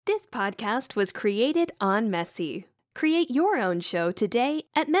This podcast was created on Messy. Create your own show today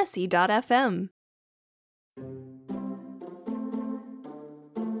at messy.fm.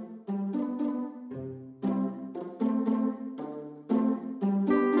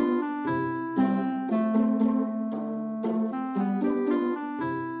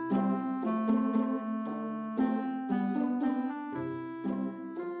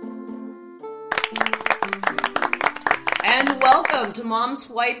 And welcome to Mom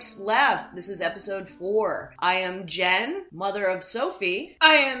Swipes Left. This is episode 4. I am Jen, mother of Sophie.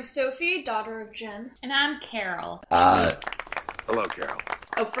 I am Sophie, daughter of Jen. And I'm Carol. Hello, Carol.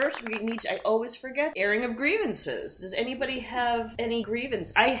 Oh, first we need to, I always forget, airing of grievances. Does anybody have any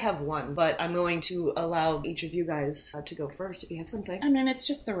grievance? I have one, but I'm going to allow each of you guys to go first if you have something. I mean, it's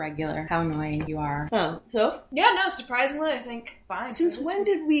just the regular. How annoying you are. Oh, Soph? Yeah, no, surprisingly, I think fine. Since when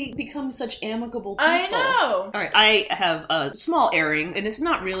did we become such amicable people? I know. All right, I have a small airing, and it's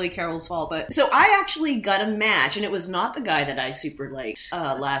not really Carol's fault, but so I actually got a match, and it was not the guy that I super liked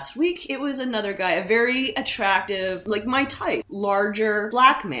last week. It was another guy, a very attractive, like my type, larger black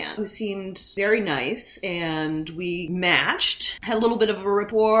man who seemed very nice, and we matched, had a little bit of a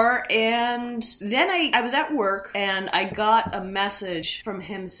rapport, and then I was at work, and I got a message from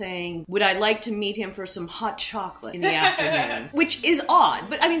him saying, would I like to meet him for some hot chocolate in the afternoon? Which is odd,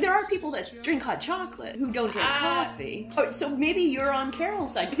 but I mean, there are people that drink hot chocolate who don't drink coffee. Oh, so maybe you're on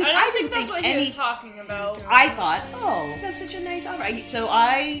Carol's side, because I didn't that's think what he was talking about. I thought, oh, that's such a nice offer. So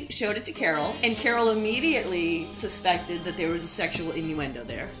I showed it to Carol, and Carol immediately suspected that there was a sexual innuendo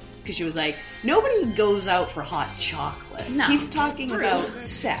there. Because she was like, nobody goes out for hot chocolate. No. He's talking about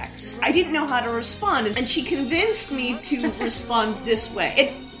sex. I didn't know how to respond, and she convinced me to respond this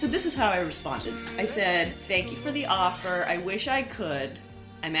way. So this is how I responded. I said, thank you for the offer. I wish I could.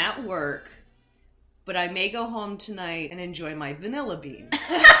 I'm at work, but I may go home tonight and enjoy my vanilla bean.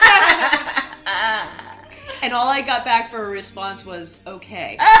 And all I got back for a response was,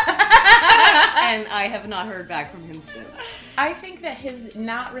 okay. And I have not heard back from him since. I think that his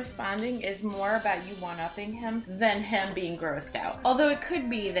not responding is more about you one-upping him than him being grossed out. Although it could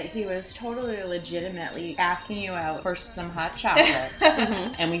be that he was totally legitimately asking you out for some hot chocolate,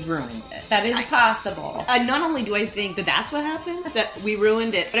 and we ruined it. That is possible. Not only do I think that that's what happened, that we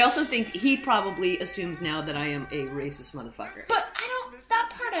ruined it, but I also think he probably assumes now that I am a racist motherfucker. But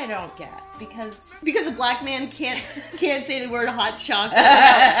that part I don't get, because a black man can't say the word hot chocolate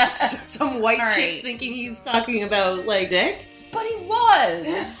without some white chick thinking he's talking about, like, dick. But he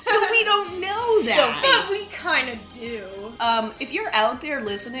was. So we don't know that. But we kind of do. If you're out there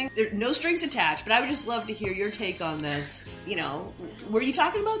listening, there no strings attached, but I would just love to hear your take on this. You know, were you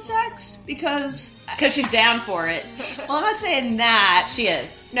talking about sex? Because she's down for it. Well, I'm not saying that. She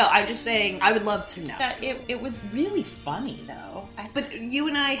is. No, I'm just saying I would love to know. It was really funny, though. But you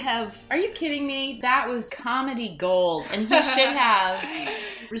and I have... Are you kidding me? That was comedy gold, and he should have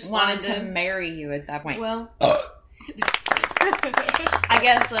wanted to marry you at that point. Well... I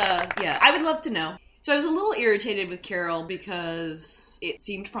guess, yeah, I would love to know. So I was a little irritated with Carol because it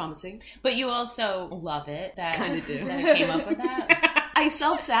seemed promising. But you also love it. That kind of do. That I came up with that. I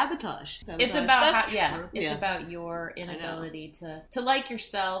self-sabotage. It's about It's about your inability to like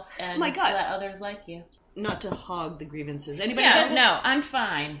yourself and to let others like you. Not to hog the grievances. Anybody Yeah, else? no, I'm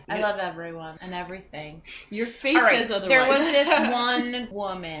fine. Yeah. I love everyone and everything. Your face says otherwise. There was this one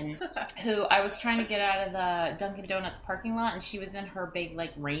woman who I was trying to get out of the Dunkin' Donuts parking lot, and she was in her big,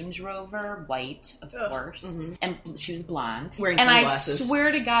 like, Range Rover, white, of course, and she was blonde. Wearing and sunglasses. I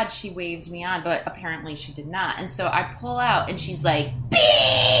swear to God she waved me on, but apparently she did not. And so I pull out, and she's like,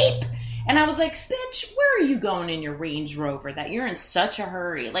 beep! And I was like, bitch, where are you going in your Range Rover that you're in such a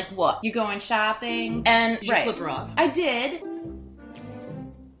hurry? Like, what? You going shopping? And did you flip her off? I did. And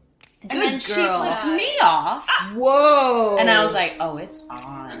then she girl. flipped me off. Whoa! And I was like, oh, it's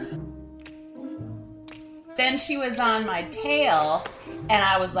on. Then she was on my tail, and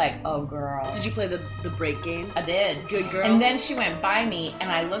I was like, oh, girl. Did you play the break game? I did. Good girl. And then she went by me,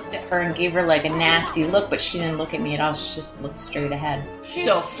 and I looked at her and gave her, like, a nasty look, but she didn't look at me at all. She just looked straight ahead. She's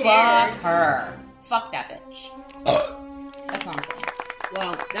so scared. fuck her. Fuck that bitch. That's all I'm saying.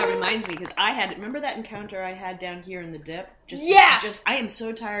 Well, that reminds me, because remember that encounter I had down here in the dip? I am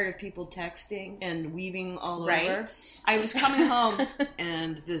so tired of people texting and weaving all over. I was coming home,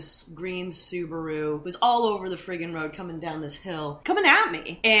 and this green Subaru was all over the friggin' road coming down this hill, coming at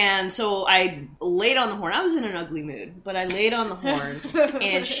me. And so I laid on the horn. I was in an ugly mood, but I laid on the horn,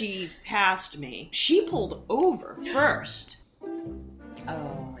 and she passed me. She pulled over first.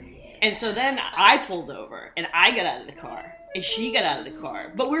 Oh, And so then I pulled over, and I got out of the car. and she got out of the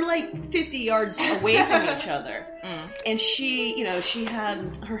car. But we're like 50 yards away from each other. And she, she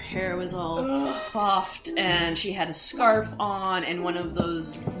had, her hair was all puffed, and she had a scarf on, and one of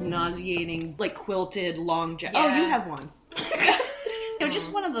those nauseating, like, quilted long jackets. Yeah. Oh, you have one.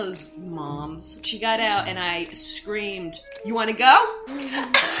 Just one of those moms. She got out, and I screamed, "You want to go?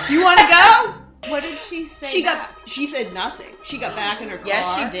 You want to go?" What did she say? She said nothing. She got back in her car.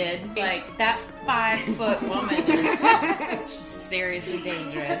 Yes, she did. Like, that 5-foot woman is seriously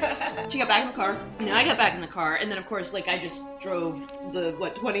dangerous. She got back in the car. And then I got back in the car. And then, of course, like, I just drove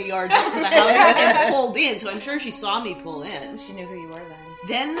 20 yards up to the house and pulled in. So I'm sure she saw me pull in. She knew who you were then.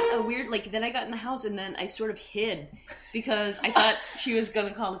 Then then I got in the house, and then I sort of hid because I thought she was going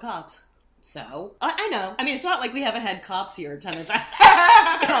to call the cops. So? I know. I mean, it's not like we haven't had cops here a ton of times.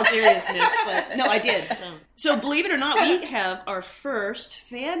 In all seriousness, but no, I did. So, believe it or not, we have our first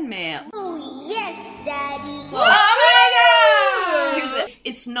fan mail. Oh, yes, Daddy. Oh my god! Here's the,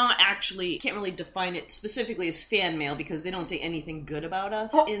 it's not actually, can't really define it specifically as fan mail because they don't say anything good about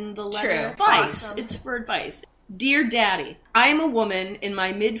us in the letter. True. Advice. Awesome. It's for advice. Dear Daddy, I am a woman in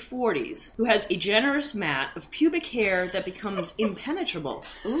my mid-40s who has a generous mat of pubic hair that becomes impenetrable.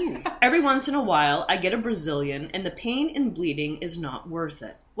 Ooh. Every once in a while, I get a Brazilian, and the pain and bleeding is not worth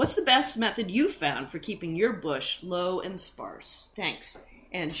it. What's the best method you've found for keeping your bush low and sparse? Thanks.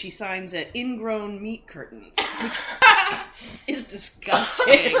 And she signs it Ingrown Meat Curtains, which is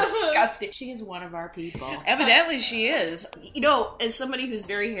disgusting. Disgusting. She is one of our people. Evidently she is. As somebody who's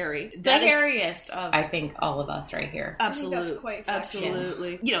very hairy. The hairiest of, I think, all of us right here. Absolutely. I think that's quite factual.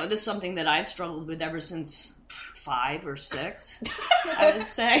 Absolutely. This is something that I've struggled with ever since 5 or 6, I would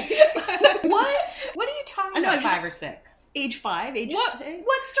say. What? What are you talking about, 5 or 6? Age 5, age What 6.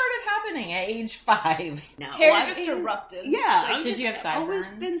 What started happening at age 5? No, Hair just erupted. Yeah. Like, I've did you have sideburns? always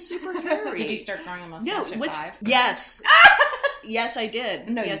been super hairy. Did you start growing a mustache at 5? Yes. Yes, I did.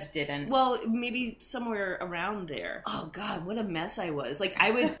 No, yes. you didn't. Well, maybe somewhere around there. Oh, God, what a mess I was. Like,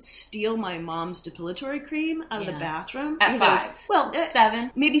 I would steal my mom's depilatory cream out of the bathroom. At 5? Well,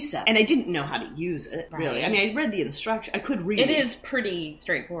 7? Maybe 7. And I didn't know how to use it, really. Right. I mean, I read the instruction. I could read It is pretty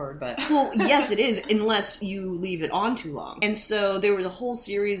straightforward, but... Well, yes, it is, unless you leave it on too long. And so there was a whole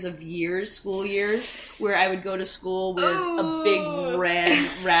series of school years, where I would go to school with a big red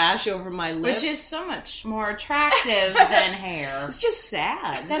rash over my lip. Which is so much more attractive than hair. It's just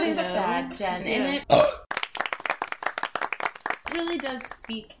sad. That is you know? sad, Jen. Yeah. And it really does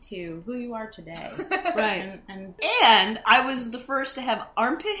speak to who you are today. Right. And I was the first to have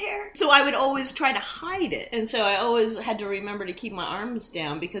armpit hair, so I would always try to hide it. And so I always had to remember to keep my arms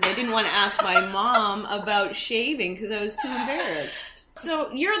down because I didn't want to ask my mom about shaving because I was too embarrassed.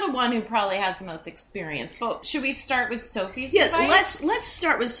 so you're the one who probably has the most experience, but should we start with Sophie's advice? Let's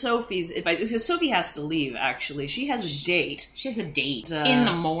start with Sophie's advice because Sophie has to leave. Actually, she has a date. She has a date in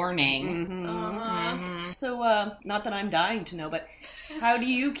the morning. So, not that I'm dying to know, but how do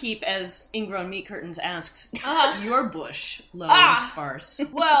you keep, as Ingrown Meat Curtains asks, your bush low and sparse?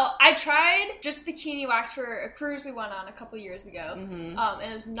 Well, I tried just bikini wax for a cruise we went on a couple years ago, and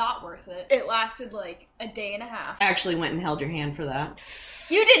it was not worth it. It lasted like a day and a half. I actually went and held your hand for that.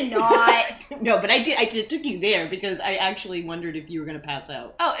 You did not. No, but I did. Took you there because I actually wondered if you were going to pass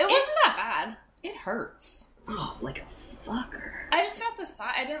out. Oh, it wasn't that bad. It hurts. Oh, like a fucker. I just got the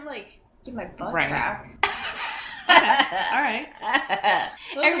side. I didn't get my butt Right. crack. All right.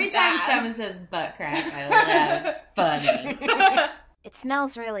 Every time bad. someone says butt crack, I laugh. Funny. It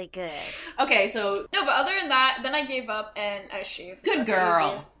smells really good. Okay, so No, but other than that, then I gave up and I shaved. Good That's the girl.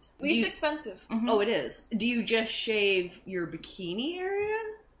 easiest. Least expensive. oh, it is. Do you just shave your bikini area?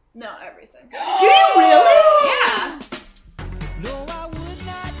 No, everything. Do you really? Yeah.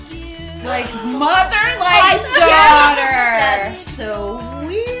 Like mother, like Yes! daughter. That's so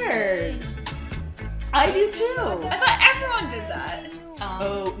weird. I do too. I thought everyone did that.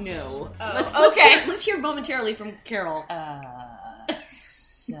 Oh no. Oh, okay. Let's hear momentarily from Carol.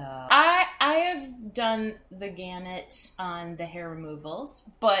 So I have done the gamut on the hair removals,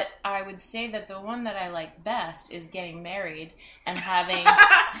 but I would say that the one that I like best is getting married and having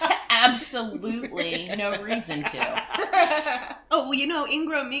absolutely no reason to. Oh, well,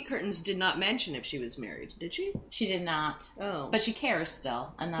 Ingrown Meat Curtains did not mention if she was married, did she? She did not. Oh. But she cares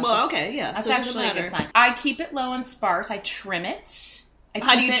still, and that's Well, okay, yeah. That's so it doesn't actually a good matter. sign. I keep it low and sparse. I trim it.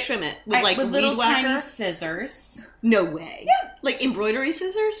 How do you trim it? With with little weed whacker? tiny scissors. No way. Yeah. Like embroidery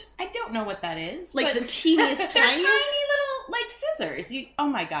scissors? I don't know what that is. Like but the teeniest, they're tiniest? tiny like scissors. Oh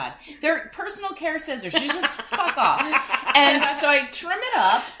my God. They're personal care scissors. You just fuck off. And so I trim it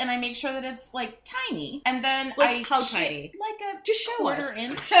up and I make sure that it's like tiny. And then how tiny? Like a just show quarter us.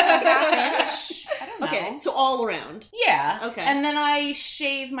 inch, a half inch. I don't know. Okay, so all around. Yeah. Okay. And then I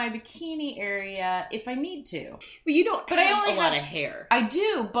shave my bikini area if I need to. But you don't But I have only a lot have- of hair. I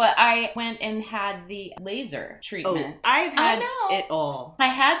do, but I went and had the laser treatment. I've had know. it all. I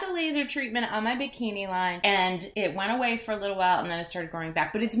had the laser treatment on my bikini line and it went away for a little while and then it started growing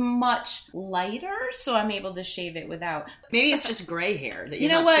back. But it's much lighter, so I'm able to shave it without. Maybe it's just gray hair that You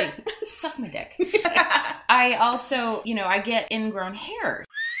you're know not what? seeing. Suck my dick. I also, I get ingrown hair.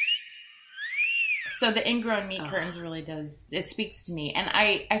 So the ingrown meat curtains really it speaks to me. And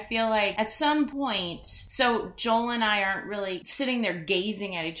I feel like at some point, so Joel and I aren't really sitting there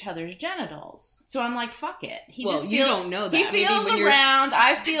gazing at each other's genitals. So I'm like, fuck it. You don't know that. He Maybe feels when you're- around,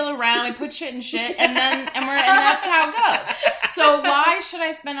 I feel around, we put shit in shit, and that's how it goes. So why should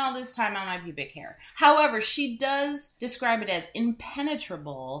I spend all this time on my pubic hair? However, she does describe it as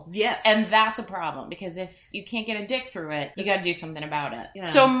impenetrable. Yes. And that's a problem, because if you can't get a dick through it, you gotta do something about it. Yeah.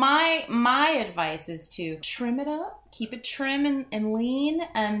 So my advice is to trim it up, keep it trim and lean,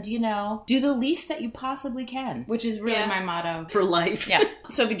 and, do the least that you possibly can, which is really my motto. For life. Yeah.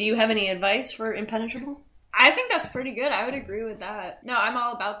 Sophie, do you have any advice for impenetrable? I think that's pretty good. I would agree with that. No, I'm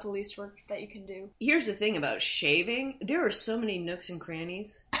all about the least work that you can do. Here's the thing about shaving. There are so many nooks and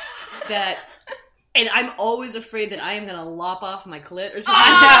crannies that... And I'm always afraid that I am going to lop off my clit or something.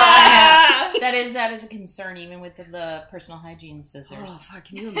 I know. That is a concern, even with the personal hygiene scissors. Oh, fuck.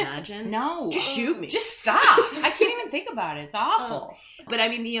 Can you imagine? No. Just shoot me. Just stop. I can't even think about it. It's awful. But I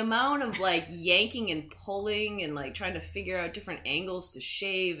mean, the amount of like yanking and pulling and like trying to figure out different angles to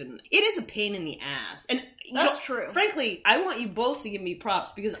shave, and it is a pain in the ass. And That's true. Frankly, I want you both to give me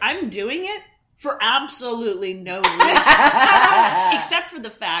props because I'm doing it for absolutely no reason. Except for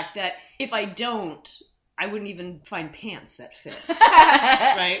the fact that if I don't, I wouldn't even find pants that fit.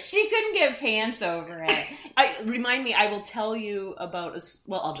 Right? She couldn't get pants over it. Remind me, I will tell you about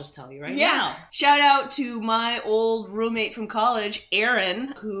I'll just tell you right Yeah. now. Shout out to my old roommate from college,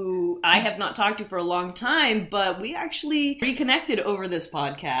 Erin, who I have not talked to for a long time, but we actually reconnected over this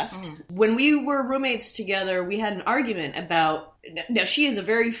podcast. When we were roommates together, we had an argument about... Now, she is a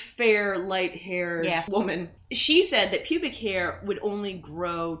very fair, light-haired woman. She said that pubic hair would only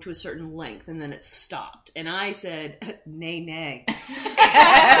grow to a certain length, and then it stopped. And I said, nay, nay.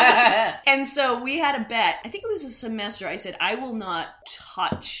 And so we had a bet. I think it was a semester. I said, I will not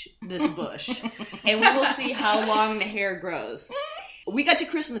touch this bush, and we will see how long the hair grows. We got to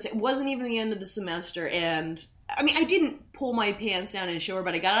Christmas. It wasn't even the end of the semester, and... I mean, I didn't pull my pants down and show her,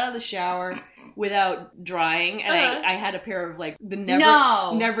 but I got out of the shower without drying, and I had a pair of, like, the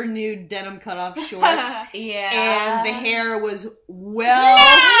never nude denim cutoff shorts. Yeah. And the hair was No!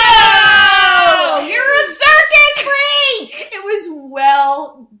 You're a circus freak! It was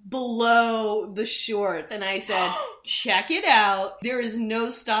well below the shorts, and I said, check it out. There is no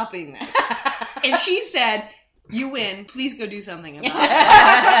stopping this. And she said... You win. Please go do something about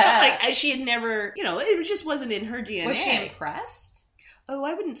it. Like, she had never, it just wasn't in her DNA. Was she impressed? Oh,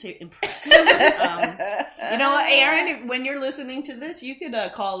 I wouldn't say impressed. Aaron, when you're listening to this, you could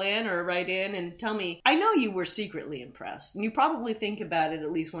call in or write in and tell me. I know you were secretly impressed, and you probably think about it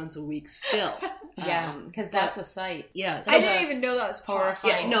at least once a week still. Yeah, because that's a sight. Yeah. I didn't even know that was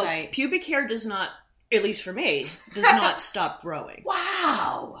possible. Horrifying. No, sight. pubic hair does not, at least for me, does not stop growing.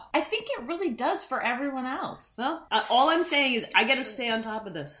 Wow. I think it really does for everyone else. Well, all I'm saying is I got to stay on top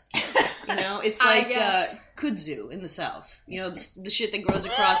of this. It's I like guess. kudzu in the South. The shit that grows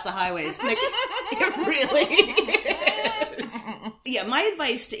across the highways. Like, it really is. Yeah, my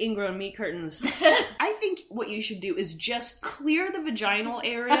advice to ingrown meat curtains, I think what you should do is just clear the vaginal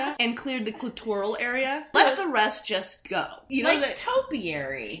area and clear the clitoral area. Let the rest just go. Like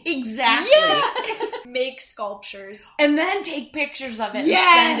topiary. Exactly. Make sculptures. And then take pictures of it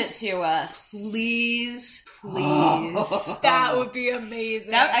Yes! and send it to us. Please. That would be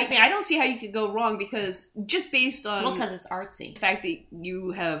amazing. I don't see how you could go wrong because just based on because it's artsy. the fact that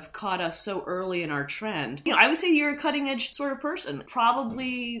you have caught us so early in our trend, I would say you're a cutting edge sort of person.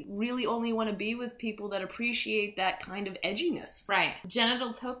 Probably really only want to be with people that appreciate that kind of edginess. Right.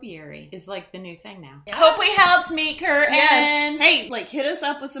 Genital topiary is like the new thing now. Yeah. Hope we helped, meat curtains. Yes. Hey, hit us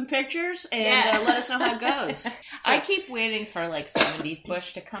up with some pictures and let us know how it goes. I keep waiting for 70s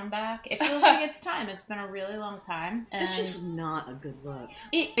bush to come back. It feels like it's time. It's been a really long time. And it's just not a good look.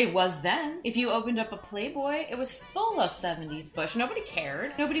 It was then. If you opened up a Playboy, it was full of 70s bush. Nobody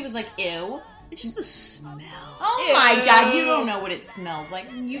cared. Nobody was like, ew. It's just the smell. Oh Ew. my god, you don't know what it smells like.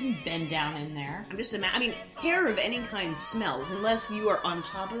 You've been down in there. I'm just I mean, hair of any kind smells unless you are on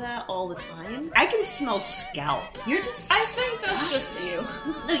top of that all the time. I can smell scalp. You're just. I think that's just you.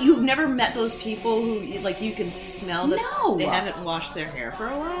 You've never met those people who, like, you can smell that No. they haven't washed their hair for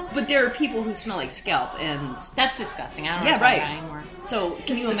a while? But there are people who smell like scalp, and That's disgusting. I don't Yeah, want to right. talk about it anymore. so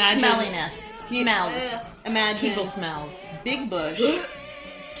can you The imagine? smelliness. Smells. Ugh. Imagine People smells. big bush,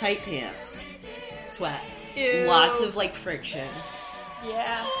 tight pants, Sweat. Ew. lots of, like, friction.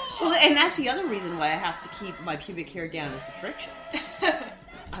 Yeah. Well, and that's the other reason why I have to keep my pubic hair down is the friction. I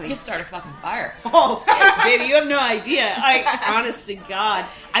You mean, start a fucking fire. oh, baby, you have no idea. Honest to God,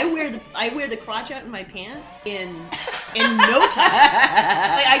 I wear the crotch out in my pants in no time.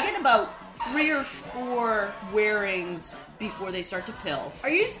 Like, I get about 3 or 4 wearings before they start to pill. Are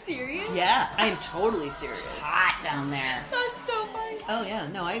you serious? Yeah, I am totally serious. Hot down there. That's so funny. Oh yeah,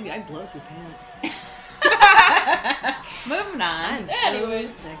 no, I blow through pants. Moving on. I'm so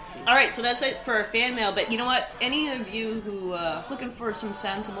sexy. All right, so that's it for our fan mail. But you know what? Any of you who looking for some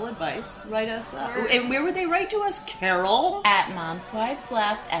sensible advice, write us up. And where would they write to us, Carol? At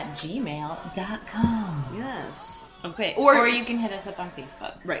momswipesleft@gmail.com. Yes. Okay. Or you can hit us up on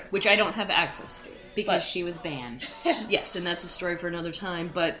Facebook. Right, which I don't have access to. Because she was banned. Yes, and that's a story for another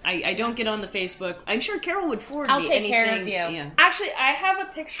time. But I don't get on the Facebook. I'm sure Carol would forward I'll me take care anything. of you. Yeah. Actually, I have a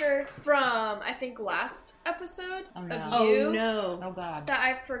picture from, I think, last episode Oh, no. of you Oh no. Oh god. that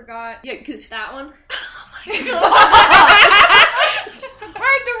I forgot. Yeah, because That one.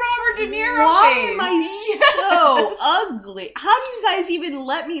 Right, the Robert De Niro why face. am I so ugly? How do you guys even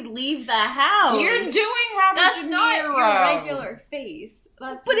let me leave the house? You're doing Robert That's De Niro. not your regular face.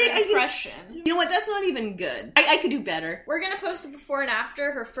 That's But your it's, impression. you know what? That's not even good. I could do better. We're gonna post the before and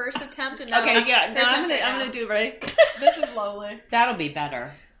after her first attempt. And now Okay, yeah. her No, I'm attempt right gonna now. do it right. This is lowly. That'll be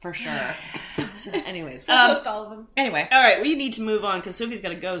better. For sure. Anyways, We'll post all of them. Anyway. all right, we need to move on because Sophie's got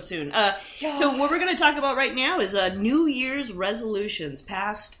to go soon. So what we're going to talk about right now is New Year's resolutions,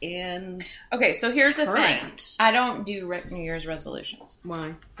 past and Okay, so here's the thing. current. I don't do New Year's resolutions.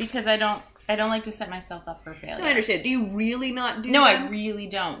 Why? Because I don't like to set myself up for failure. I understand. Do you really not do No, them? I really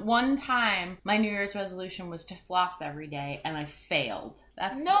don't. One time, my New Year's resolution was to floss every day, and I failed.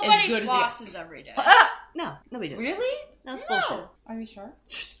 That's as Nobody good flosses every day. No, nobody does. Really? That's No. bullshit. Are you sure?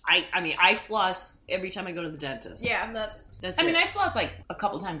 I mean, I floss every time I go to the dentist. Yeah, that's. That's I mean, it. I floss like a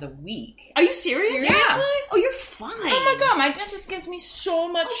couple times a week. Are you serious? Seriously? Yeah. Oh, you're fine. Oh my god, my dentist gives me so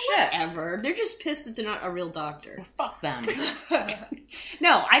much shit. Whatever. They're just pissed that they're not a real doctor. Fuck them.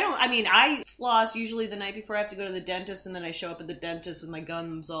 No, I don't. I mean, I floss usually the night before I have to go to the dentist, and then I show up at the dentist with my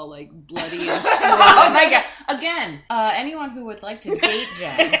gums all like bloody and Oh my god. Again, anyone who would like to date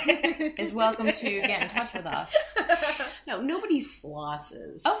Jen is welcome to get in touch with us. No, nobody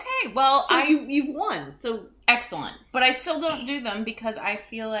flosses. Okay, well, So you've won. So excellent. But I still don't do them because I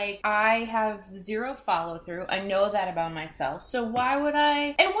feel like I have zero follow through. I know that about myself. So why would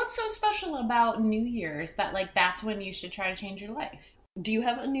I? And what's so special about New Year's that like that's when you should try to change your life? do you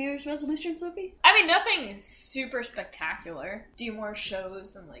have a New Year's resolution, Sophie? I mean, nothing super spectacular. Do more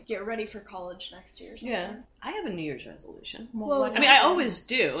shows and like get ready for college next year. Or something. I have a New Year's resolution. Well, I mean, I always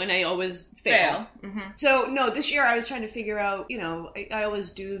do, and I always fail. Mm-hmm. So, no, this year I was trying to figure out, I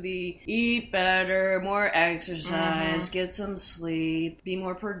always do the eat better, more exercise, get some sleep, be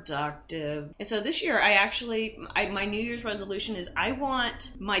more productive. And so this year my New Year's resolution is I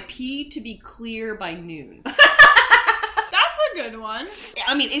want my pee to be clear by noon. That's a good one.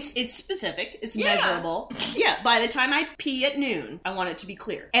 I mean, it's specific. It's Yeah. measurable. Yeah, by the time I pee at noon, I want it to be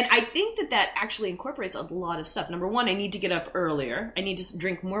clear. And I think that actually incorporates a lot of stuff. Number one, I need to get up earlier. I need to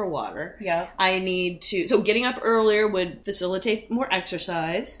drink more water. Yeah. I need to... So getting up earlier would facilitate more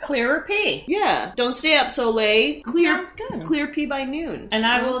exercise. Clearer pee. Yeah. Don't stay up so late. Sounds good. Clear pee by noon. And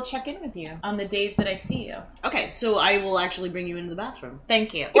I will check in with you on the days that I see you. Okay, so I will actually bring you into the bathroom.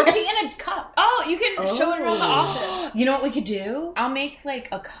 Thank you. Or pee in a cup. Oh, you can show it around the office. You know what we could do? I'll make like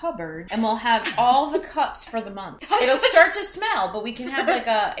a cupboard and we'll have all the cups for the month. It'll start to smell, but we can have like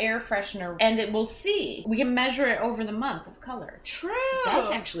a air freshener and it will see. We can measure it over the month of colors. True.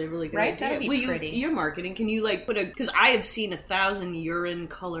 That's actually a really good Right? idea. That'd be Well, pretty. Your marketing, can you like put a... Because I have seen 1,000 urine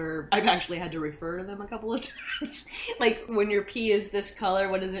color... I've actually had to refer to them a couple of times. Like, when your pee is this color,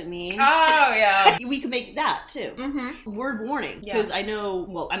 what does it mean? Oh, yeah. We could make that, too. Mm-hmm. Word warning. Yeah. Because I know...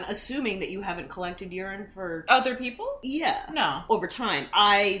 Well, I'm assuming that you haven't collected urine for... Other people? Yeah. No. over time.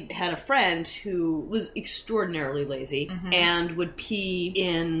 I had a friend who was extraordinarily lazy and would pee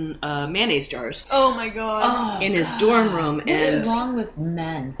in mayonnaise jars Oh my god. in his dorm room. What And is wrong with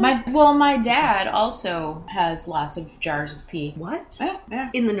men? My dad also has lots of jars of pee. what? Yeah.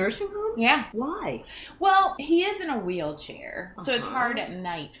 In the nursing home? Yeah. Why? Well, he is in a wheelchair, so it's hard at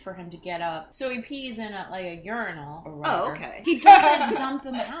night for him to get up. So he pees in a urinal or whatever. Oh, okay. He doesn't dump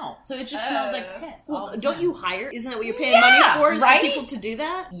them out, so it just smells like piss. all Well, the don't time. you hire? Isn't that what you're paying money for? Is right? for people to do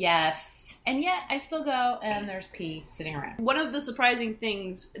that? Yes. And yet, I still go, and there's pee sitting around. One of the surprising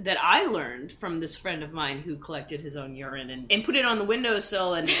things that I learned from this friend of mine who collected his own urine and put it on the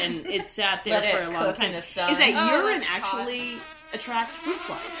windowsill and it sat there Let for it a long cook time in the sun. is that Oh, urine that's actually attracts fruit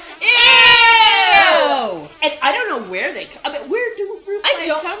flies. Ew! And I don't know where they come. I mean, where do fruit flies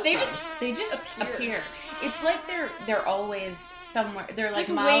come They from? They just appear. It's like they're always somewhere. They're like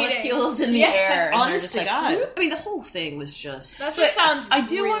Just molecules waiting. in the Yeah. air. and they're Honest just to like, God. whoop. I mean, the whole thing was just... That just sounds I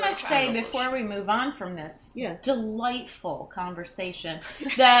do really want to say childish. before we move on from this Yeah. delightful conversation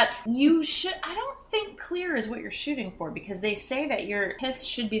that you should. I don't think clear is what you're shooting for because they say that your piss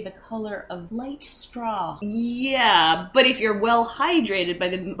should be the color of light straw. Yeah, but if you're well hydrated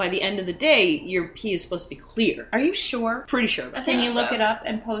by the end of the day, your pee is supposed to be clear. Are you sure? Pretty sure about Can that. you look it up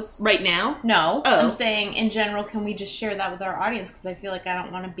and post Right now? No, Oh. I'm saying in general. Can we just share that with our audience? Because I feel like I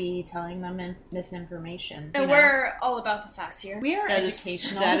don't want to be telling them misinformation. And you know? we're all about the facts here. We are That is-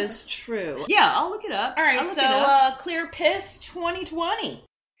 educational. that is true. Yeah, I'll look it up. All I'll right. look So it up. clear piss 2020.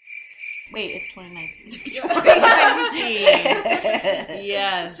 Wait, it's 2019. 2019.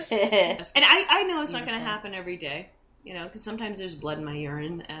 Yes. And I know it's not going to happen every day, you know, because sometimes there's blood in my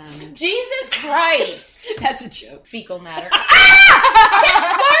urine and... Jesus Christ! That's a joke. Fecal matter.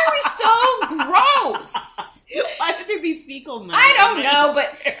 Why are we so gross? Why would there be fecal matter? I don't know,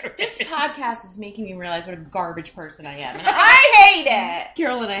 but this podcast is making me realize what a garbage person I am, and I hate it.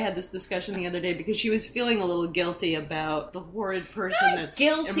 Carol and I had this discussion the other day because she was feeling a little guilty about the horrid person that's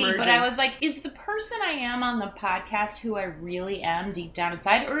Guilty, emerging. but I was like, is the person I am on the podcast who I really am deep down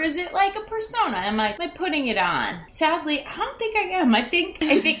inside, or is it like a persona? Am I putting it on? Sadly, I don't think I am. I think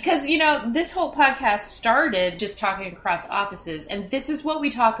because you know this whole podcast started just talking across offices, and this is what we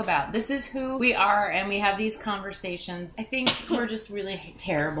talk about. This is who we are, and we have these conversations. I think we're just really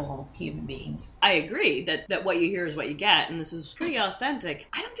terrible human beings. I agree that what you hear is what you get, and this is pretty authentic.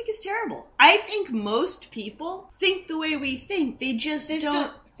 I don't think it's terrible. I think most people think the way we think. They just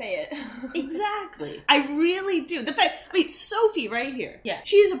don't say it. Exactly. I really do. The fact, I mean, Sophie right here. Yeah.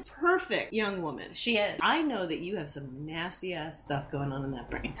 She is a perfect young woman. She is. I know that you have some nasty ass stuff going on in that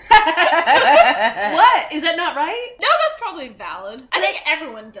brain. What? Is that not right? No, that's probably valid. I think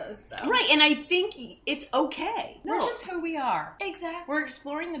everyone does, though. Right, and I think it's okay. We're just who we are. Exactly. We're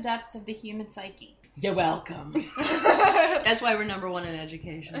exploring the depths of the human psyche. You're welcome. That's why we're number one in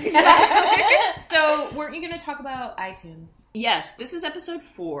education. So, weren't you going to talk about iTunes? Yes, this is episode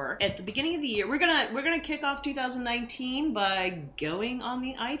 4. At the beginning of the year, we're gonna kick off 2019 by going on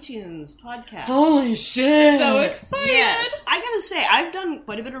the iTunes podcast. shit! So excited. Yes, I gotta say, I've done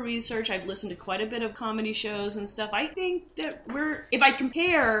quite a bit of research. I've listened to quite a bit of comedy shows and stuff. I think that if I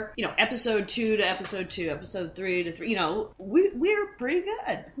compare, you know, episode 2 to episode 2, episode 3 to 3, you know, we're pretty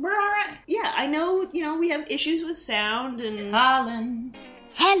good. We're alright. Yeah, I know, you know, we have issues with sound and... Colin.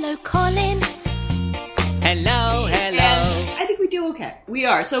 Hello, Colin. Hello, hello. And I think we do okay. We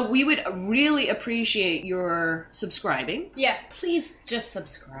are. So we would really appreciate your subscribing. Yeah. Please just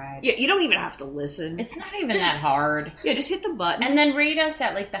subscribe. Yeah, you don't even have to listen. It's not even that hard. Yeah, just hit the button. And then rate us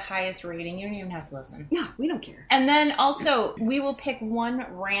at like the highest rating. You don't even have to listen. No, we don't care. And then also, we will pick one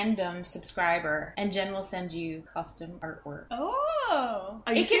random subscriber, and Jen will send you custom artwork. Oh.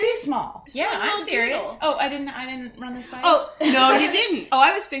 Are you It can be small. Yeah, like a I'm little serious. doodle. Oh, I didn't run this by you? Oh, no, you didn't. Oh,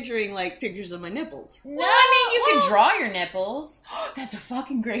 I was picturing, like, pictures of my nipples. No, I mean, you can draw your nipples. That's a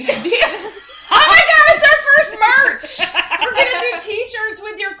fucking great idea. Oh my god, it's our first merch! We're gonna do t-shirts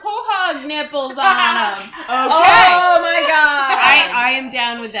with your quahog nipples on them. Okay. Oh my god. I am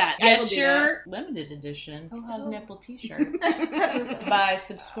down with that. I will Get do your limited edition quahog nipple t-shirt by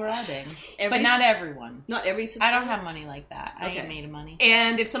subscribing. But not everyone. Not every subscriber. I don't have money like that. I Okay. ain't made of money.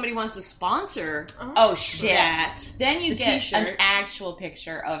 And if somebody wants to sponsor Oh shit. that, Then you the get t-shirt. an actual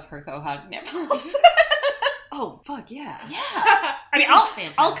picture of her quahog nipples. oh, fuck yeah. Yeah. I mean, This is I'll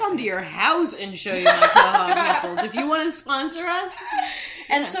fantastic. come to your house and show you my quahog nipples. If you want to sponsor us.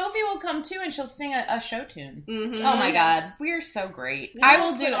 And Sophie will come too, and she'll sing a show tune. Mm-hmm. Oh my god, we are so great. I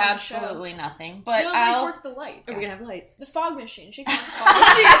will do Put on the show. absolutely nothing, but You'll I'll. like work the light. Are we going to have lights? The fog machine. She can fog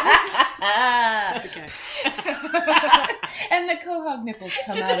machine. Okay. And the quahog nipples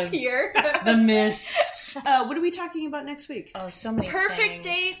come Just out appear. of the mist. What are we talking about next week? Oh, so many Perfect things.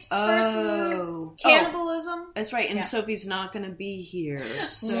 dates, first moves, cannibalism. That's right, and Sophie's not going to be here,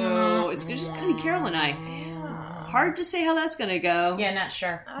 so it's just going to be Carol and I. Hard to say how that's going to go. Yeah, not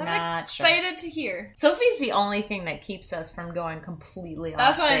sure. I'm excited to hear. Sophie's the only thing that keeps us from going completely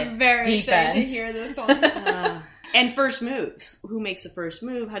That's off why the I'm very deep excited end. to hear this one. And first moves. Who makes the first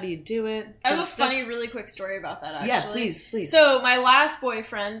move? How do you do it? I have a funny, really quick story about that, actually. Yeah, please. So, my last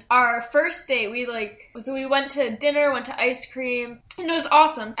boyfriend, our first date, we went to dinner, went to ice cream, and it was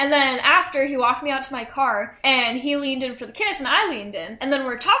awesome. And then after, he walked me out to my car, and he leaned in for the kiss, and I leaned in. And then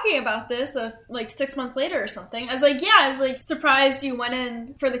we're talking about this, 6 months later or something. I was like, surprised you went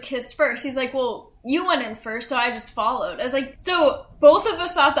in for the kiss first. He's like, well, you went in first, so I just followed. I was like, so both of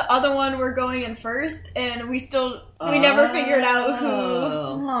us thought the other one were going in first, and we never figured out who.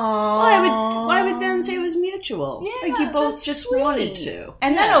 Well, I would then say it was mutual. Yeah, like you both that's just sweet. wanted to.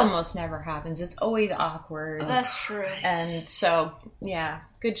 And that almost never happens. It's always awkward. That's true. And so, yeah,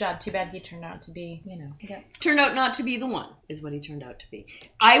 good job. Too bad he turned out to be, Turned out not to be the one, is what he turned out to be.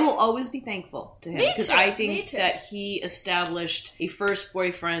 I will always be thankful to him, because I think that he established a first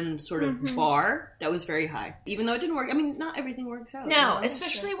boyfriend sort of bar that was very high. Even though it didn't work. I mean, not everything works out. No,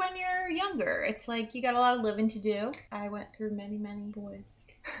 especially when you're younger. It's like you got a lot of living to do. I went through many, many boys.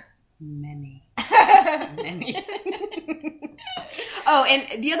 Many. Oh,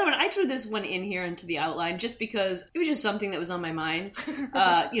 and the other one, I threw this one in here into the outline just because it was just something that was on my mind.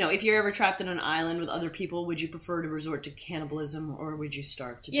 If you're ever trapped on an island with other people, would you prefer to resort to cannibalism or would you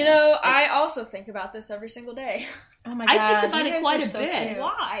starve to death? I also think about this every single day. Oh my god. I think about it quite a bit. Cute.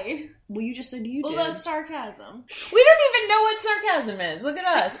 Why? Well, you just said you did. Well, that's sarcasm. We don't even know what sarcasm is. Look at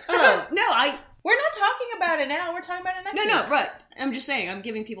us. Oh, no, We're not talking about it now. We're talking about it next week. No, right. I'm just saying, I'm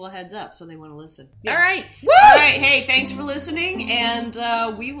giving people a heads up so they want to listen. All right. Woo! All right, hey, thanks for listening, and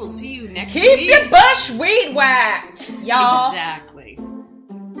we will see you next week. Keep your bush weed whacked, y'all. Exactly.